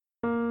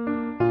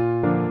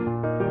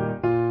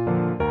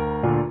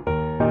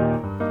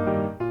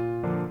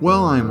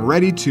Well, I'm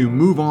ready to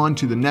move on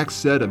to the next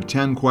set of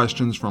 10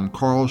 questions from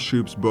Carl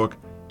Shoup's book,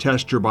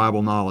 Test Your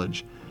Bible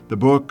Knowledge. The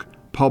book,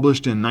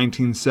 published in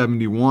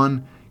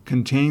 1971,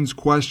 contains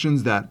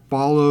questions that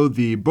follow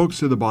the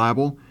books of the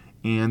Bible,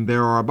 and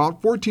there are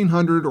about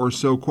 1,400 or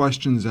so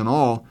questions in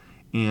all,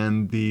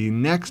 and the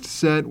next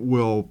set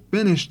will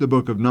finish the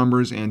book of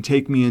Numbers and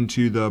take me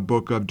into the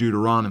book of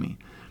Deuteronomy.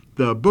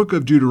 The book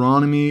of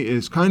Deuteronomy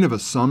is kind of a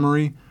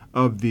summary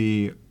of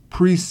the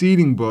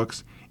preceding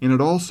books, and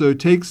it also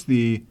takes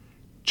the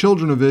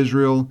children of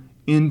Israel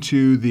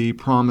into the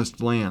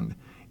promised land.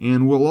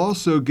 And we'll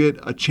also get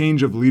a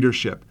change of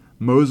leadership.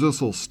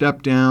 Moses will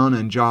step down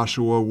and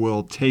Joshua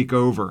will take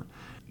over.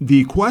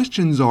 The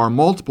questions are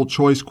multiple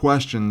choice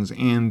questions,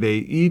 and they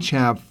each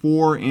have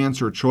 4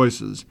 answer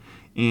choices.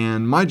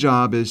 And my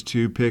job is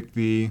to pick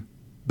the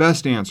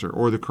best answer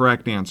or the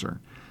correct answer.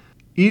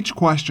 Each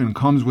question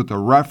comes with a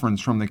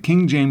reference from the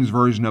King James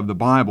Version of the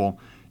Bible,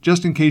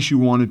 just in case you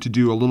wanted to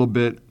do a little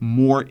bit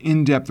more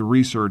in-depth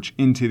research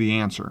into the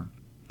answer.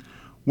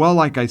 Well,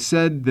 like I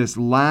said, this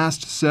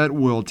last set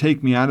will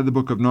take me out of the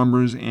book of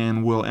Numbers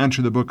and will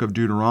enter the book of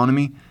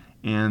Deuteronomy.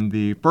 And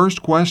the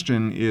first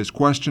question is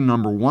question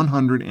number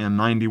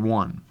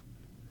 191.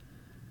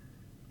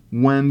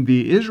 When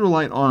the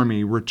Israelite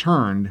army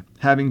returned,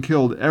 having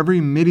killed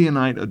every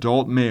Midianite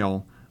adult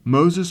male,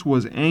 Moses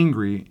was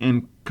angry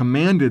and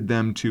commanded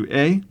them to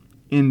A.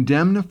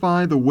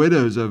 Indemnify the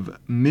widows of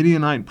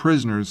Midianite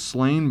prisoners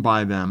slain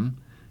by them.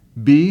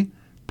 B.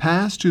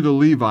 Pass to the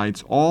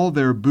Levites all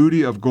their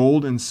booty of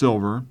gold and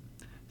silver.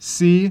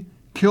 C.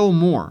 Kill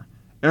more,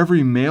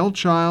 every male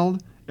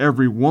child,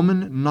 every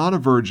woman not a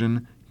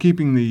virgin,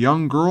 keeping the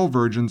young girl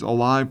virgins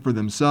alive for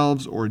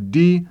themselves. Or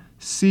D.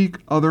 Seek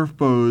other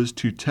foes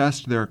to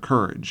test their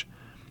courage.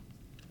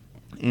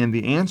 And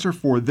the answer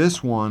for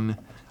this one,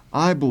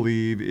 I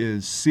believe,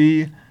 is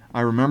C. I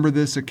remember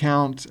this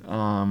account.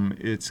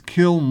 It's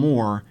kill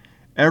more,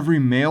 every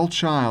male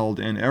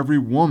child and every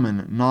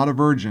woman not a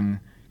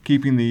virgin,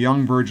 keeping the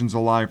young virgins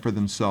alive for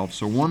themselves.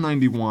 So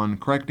 191,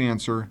 correct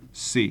answer,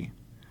 C.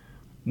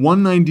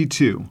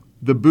 192,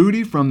 the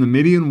booty from the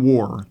Midian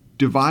war,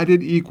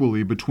 divided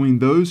equally between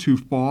those who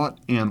fought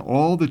and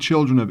all the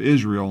children of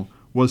Israel,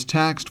 was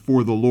taxed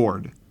for the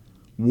Lord.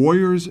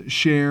 Warriors'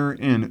 share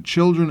and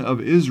children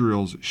of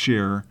Israel's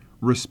share,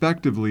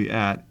 respectively,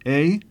 at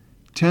A.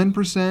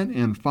 10%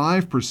 and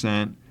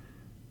 5%,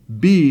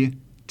 B.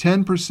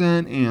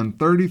 10% and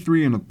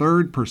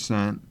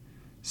 33.33%,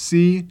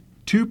 C.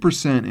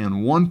 2%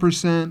 and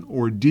 1%,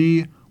 or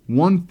D.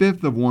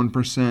 1/5 of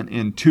 1%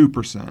 and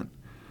 2%.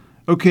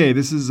 Okay,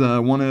 this is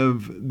one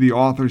of the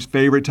author's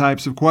favorite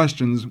types of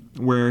questions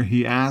where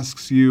he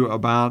asks you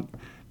about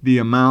the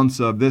amounts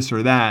of this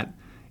or that.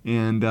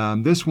 And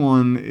this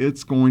one,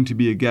 it's going to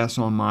be a guess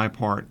on my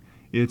part.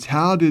 It's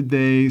how did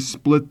they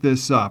split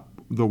this up?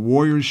 The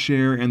warriors'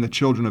 share and the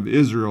children of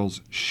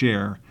Israel's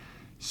share.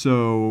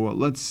 So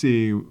let's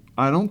see.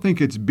 I don't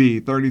think it's B,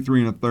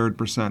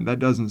 33.33%. That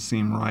doesn't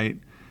seem right.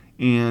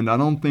 And I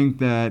don't think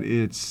that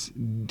it's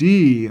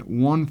D,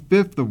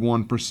 1/5 of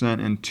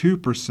 1% and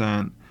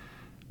 2%.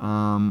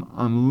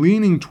 I'm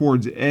leaning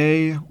towards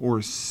A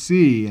or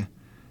C,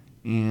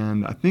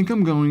 and I think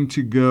I'm going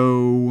to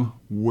go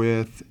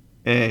with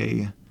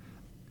A,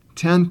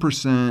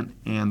 10%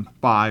 and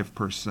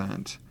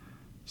 5%.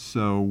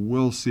 So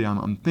we'll see.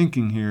 I'm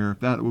thinking here if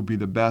that would be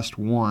the best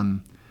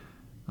one.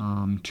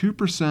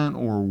 2%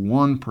 or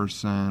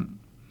 1%.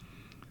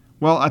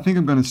 Well, I think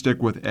I'm going to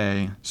stick with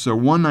A. So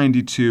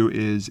 192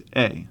 is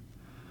A.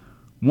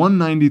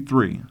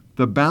 193.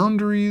 The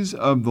boundaries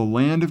of the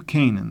land of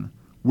Canaan,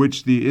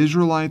 which the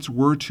Israelites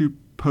were to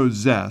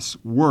possess,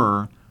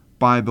 were,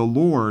 by the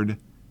Lord,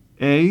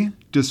 A.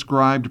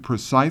 described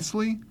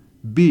precisely,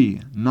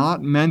 B.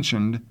 not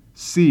mentioned,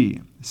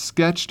 C.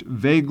 sketched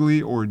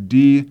vaguely, or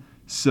D.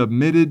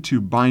 submitted to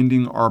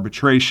binding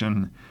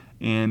arbitration.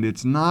 And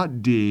it's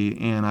not D,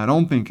 and I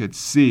don't think it's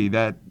C.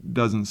 That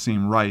doesn't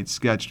seem right,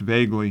 sketched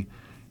vaguely.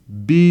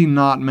 B,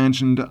 not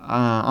mentioned.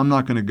 I'm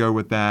not going to go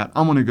with that.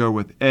 I'm going to go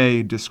with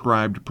A,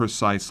 described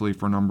precisely,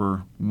 for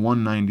number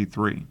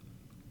 193.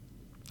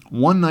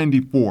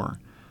 194.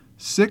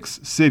 6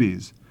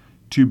 cities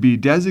to be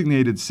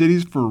designated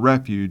cities for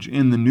refuge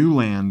in the new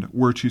land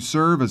were to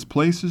serve as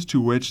places to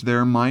which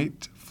there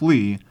might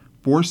flee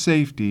for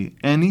safety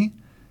any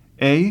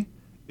A.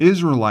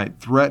 Israelite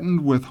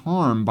threatened with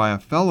harm by a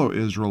fellow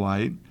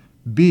Israelite,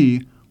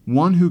 B.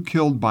 one who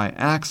killed by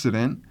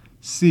accident,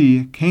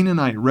 C.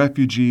 Canaanite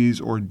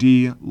refugees, or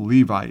D.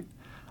 Levite.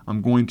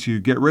 I'm going to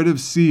get rid of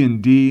C and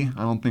D.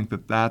 I don't think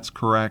that that's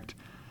correct.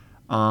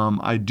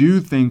 I do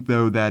think,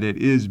 though, that it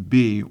is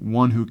B,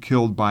 one who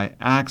killed by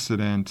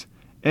accident.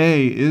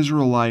 A,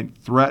 Israelite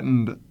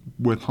threatened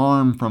with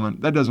harm from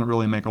it. That doesn't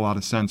really make a lot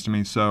of sense to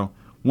me, so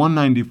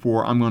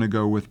 194, I'm going to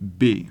go with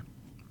B.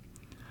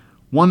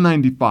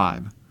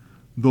 195.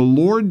 The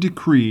Lord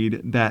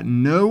decreed that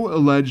no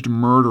alleged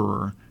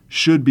murderer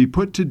should be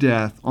put to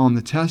death on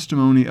the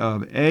testimony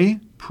of A.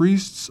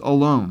 priests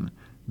alone,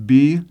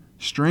 B.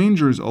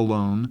 strangers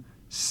alone,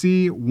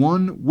 C,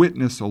 one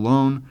witness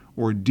alone,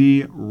 or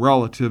D,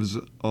 relatives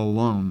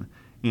alone.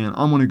 And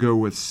I'm going to go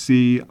with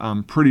C.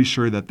 I'm pretty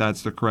sure that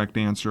that's the correct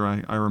answer.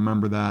 I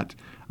remember that.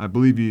 I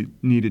believe you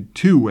needed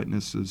 2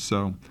 witnesses.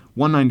 So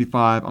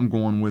 195, I'm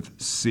going with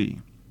C.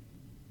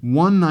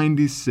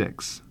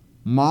 196.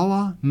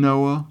 Mala,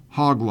 Noah,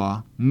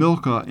 Hoglah,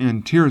 Milcah,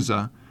 and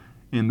Tirzah,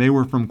 and they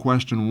were from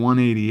question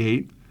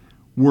 188,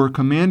 were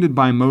commanded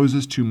by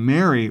Moses to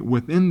marry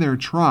within their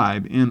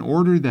tribe in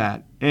order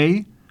that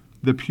A,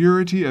 the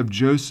purity of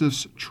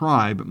Joseph's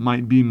tribe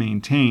might be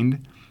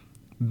maintained,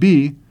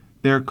 B,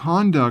 their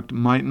conduct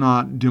might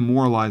not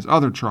demoralize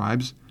other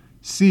tribes,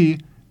 C,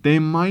 they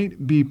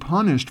might be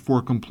punished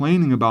for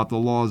complaining about the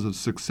laws of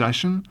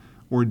succession,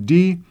 or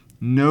D,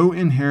 no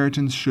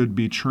inheritance should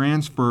be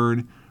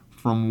transferred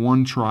from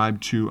one tribe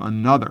to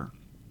another.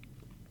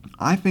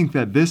 I think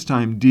that this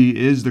time D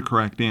is the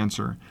correct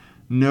answer.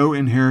 No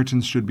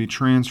inheritance should be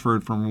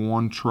transferred from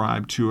one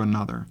tribe to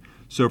another.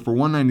 So for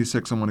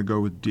 196, I'm going to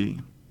go with D.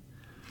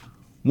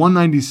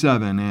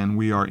 197, and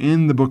we are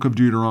in the book of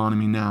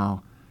Deuteronomy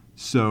now.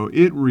 So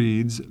it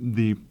reads,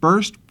 the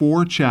first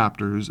 4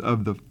 chapters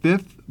of the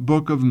 5th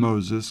book of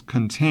Moses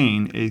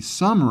contain a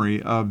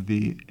summary of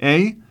the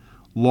A,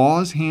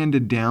 laws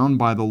handed down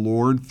by the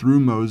Lord through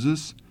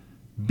Moses,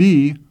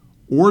 B,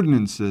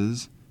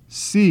 ordinances,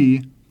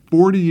 C,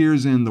 40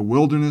 years in the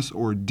wilderness,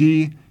 or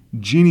D,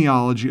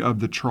 genealogy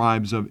of the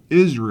tribes of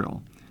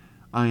Israel.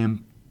 I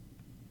am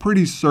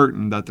pretty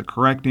certain that the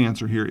correct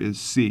answer here is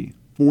C,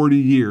 40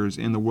 years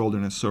in the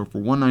wilderness. So for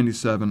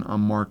 197,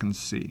 I'm marking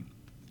C.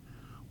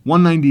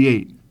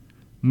 198.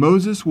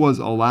 Moses was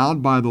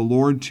allowed by the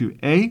Lord to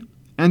A,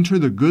 enter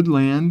the good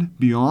land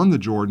beyond the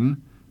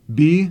Jordan,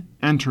 B,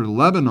 enter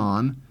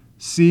Lebanon,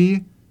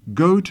 C,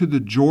 go to the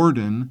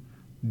Jordan,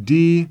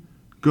 D,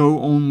 go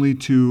only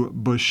to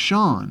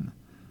Bashan.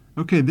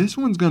 Okay, this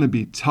one's going to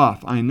be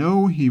tough. I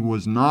know he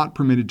was not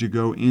permitted to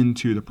go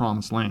into the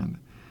promised land,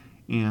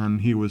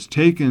 and he was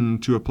taken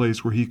to a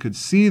place where he could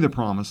see the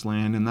promised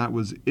land, and that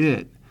was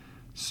it.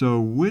 So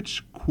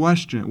which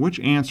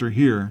answer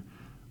here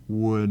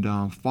would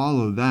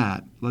follow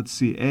that? Let's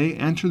see. A,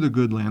 enter the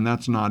good land.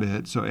 That's not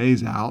it, so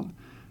A's out.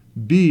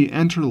 B,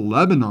 enter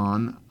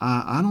Lebanon.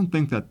 I don't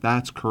think that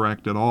that's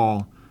correct at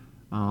all.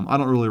 I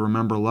don't really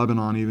remember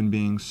Lebanon even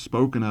being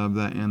spoken of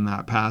in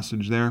that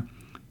passage there.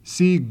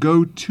 C,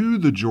 go to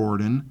the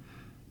Jordan,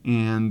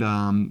 and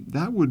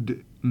that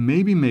would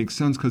maybe make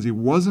sense because he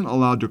wasn't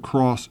allowed to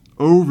cross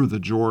over the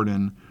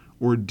Jordan.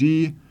 Or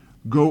D,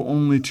 go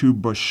only to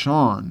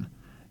Bashan.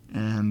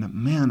 And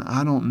man,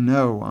 I don't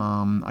know.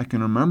 I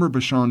can remember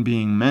Bashan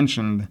being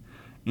mentioned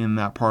in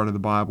that part of the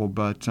Bible,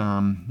 but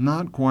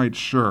not quite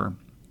sure.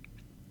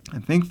 I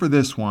think for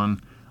this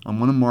one, I'm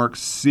going to mark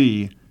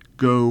C,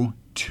 go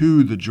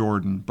to the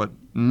Jordan, but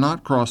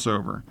not cross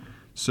over.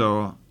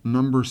 So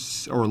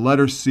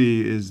letter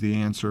C is the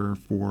answer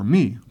for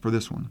me for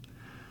this one.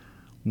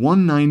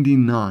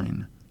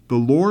 199. The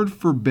Lord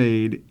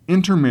forbade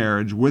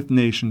intermarriage with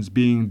nations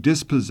being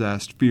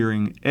dispossessed,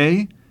 fearing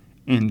A,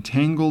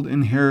 entangled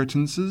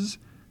inheritances,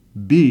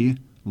 B,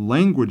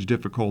 language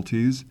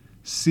difficulties,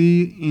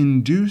 C,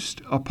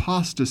 induced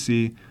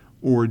apostasy,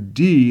 or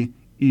D,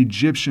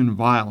 Egyptian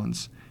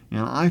violence.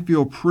 And I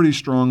feel pretty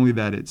strongly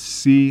that it's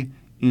C,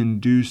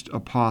 induced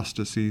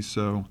apostasy,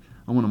 so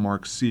I want to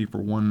mark C for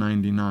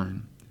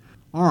 199.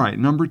 All right,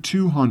 number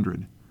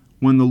 200.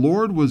 When the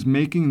Lord was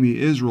making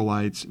the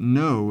Israelites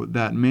know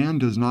that man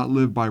does not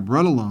live by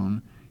bread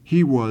alone,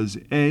 he was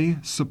A,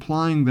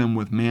 supplying them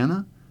with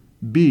manna,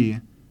 B,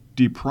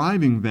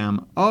 depriving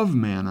them of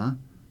manna,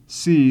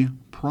 C,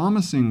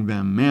 promising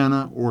them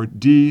manna, or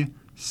D,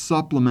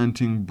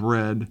 supplementing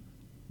bread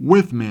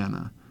with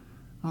manna.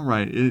 All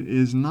right, it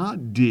is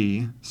not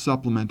D,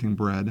 supplementing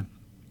bread,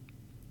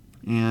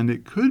 and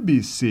it could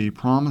be C,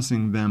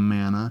 promising them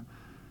manna,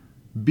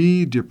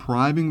 B,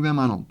 depriving them,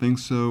 I don't think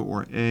so,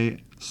 or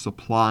A,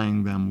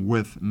 supplying them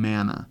with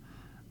manna.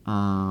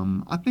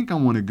 I think I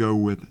want to go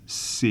with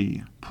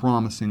C,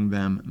 promising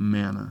them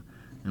manna,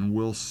 and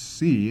we'll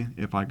see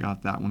if I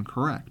got that one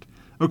correct.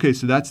 Okay,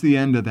 so that's the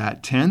end of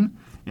that 10,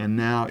 and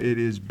now it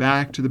is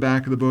back to the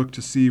back of the book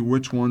to see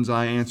which ones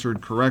I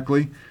answered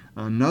correctly.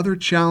 Another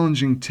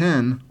challenging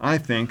 10, I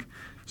think.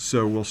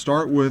 So we'll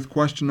start with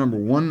question number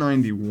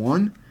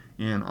 191,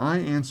 and I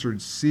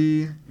answered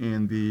C,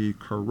 and the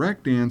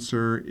correct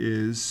answer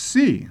is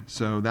C.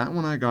 So that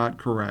one I got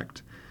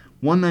correct.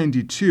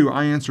 192,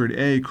 I answered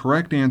A.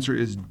 Correct answer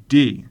is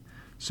D.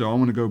 So I'm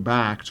going to go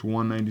back to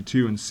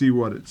 192 and see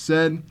what it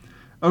said.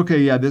 Okay,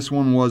 yeah, this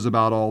one was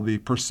about all the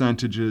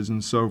percentages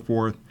and so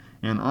forth.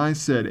 And I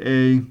said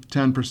A,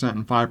 10%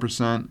 and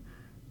 5%.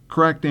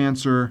 Correct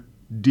answer,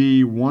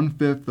 D,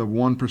 1/5 of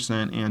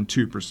 1% and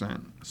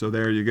 2%. So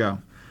there you go.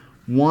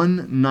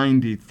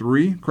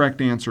 193,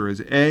 correct answer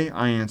is A.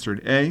 I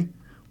answered A.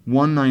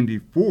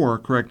 194,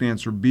 correct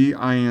answer B.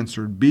 I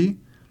answered B.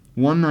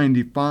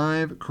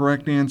 195,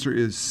 correct answer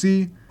is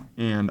C,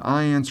 and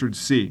I answered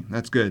C.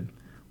 That's good.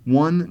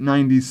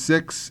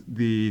 196,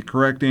 the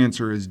correct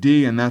answer is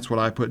D, and that's what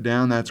I put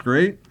down. That's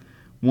great.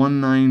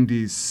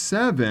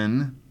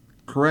 197,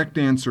 correct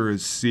answer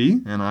is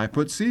C, and I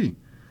put C.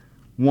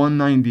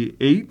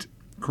 198,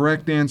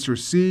 correct answer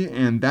C,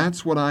 and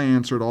that's what I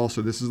answered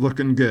also. This is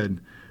looking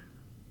good.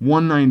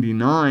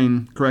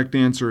 199, correct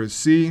answer is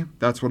C.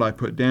 That's what I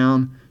put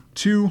down.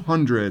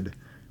 200,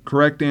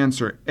 correct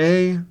answer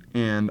A,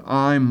 and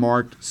I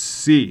marked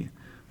C.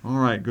 All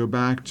right, go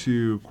back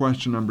to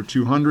question number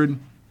 200.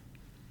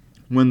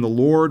 When the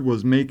Lord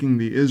was making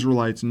the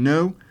Israelites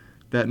know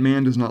that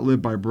man does not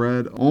live by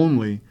bread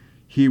only,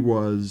 he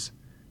was,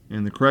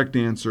 and the correct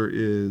answer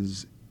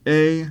is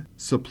A,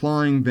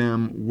 supplying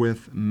them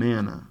with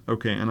manna.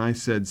 Okay, and I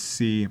said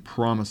C,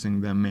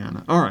 promising them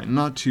manna. All right,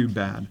 not too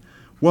bad.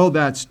 Well,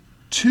 that's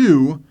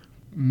 2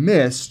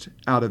 missed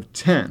out of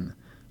 10.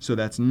 So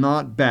that's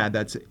not bad.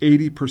 That's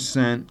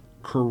 80%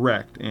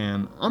 correct,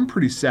 and I'm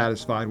pretty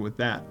satisfied with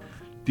that.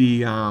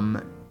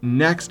 The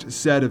next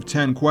set of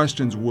 10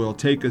 questions will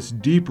take us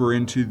deeper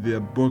into the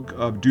book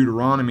of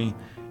Deuteronomy,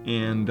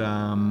 and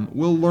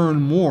we'll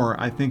learn more,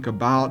 I think,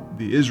 about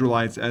the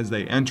Israelites as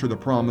they enter the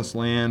Promised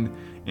Land,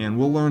 and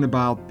we'll learn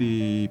about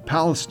the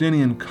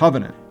Palestinian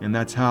covenant, and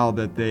that's how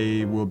that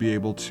they will be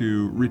able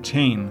to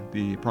retain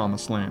the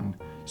Promised Land.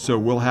 So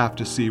we'll have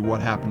to see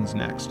what happens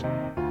next.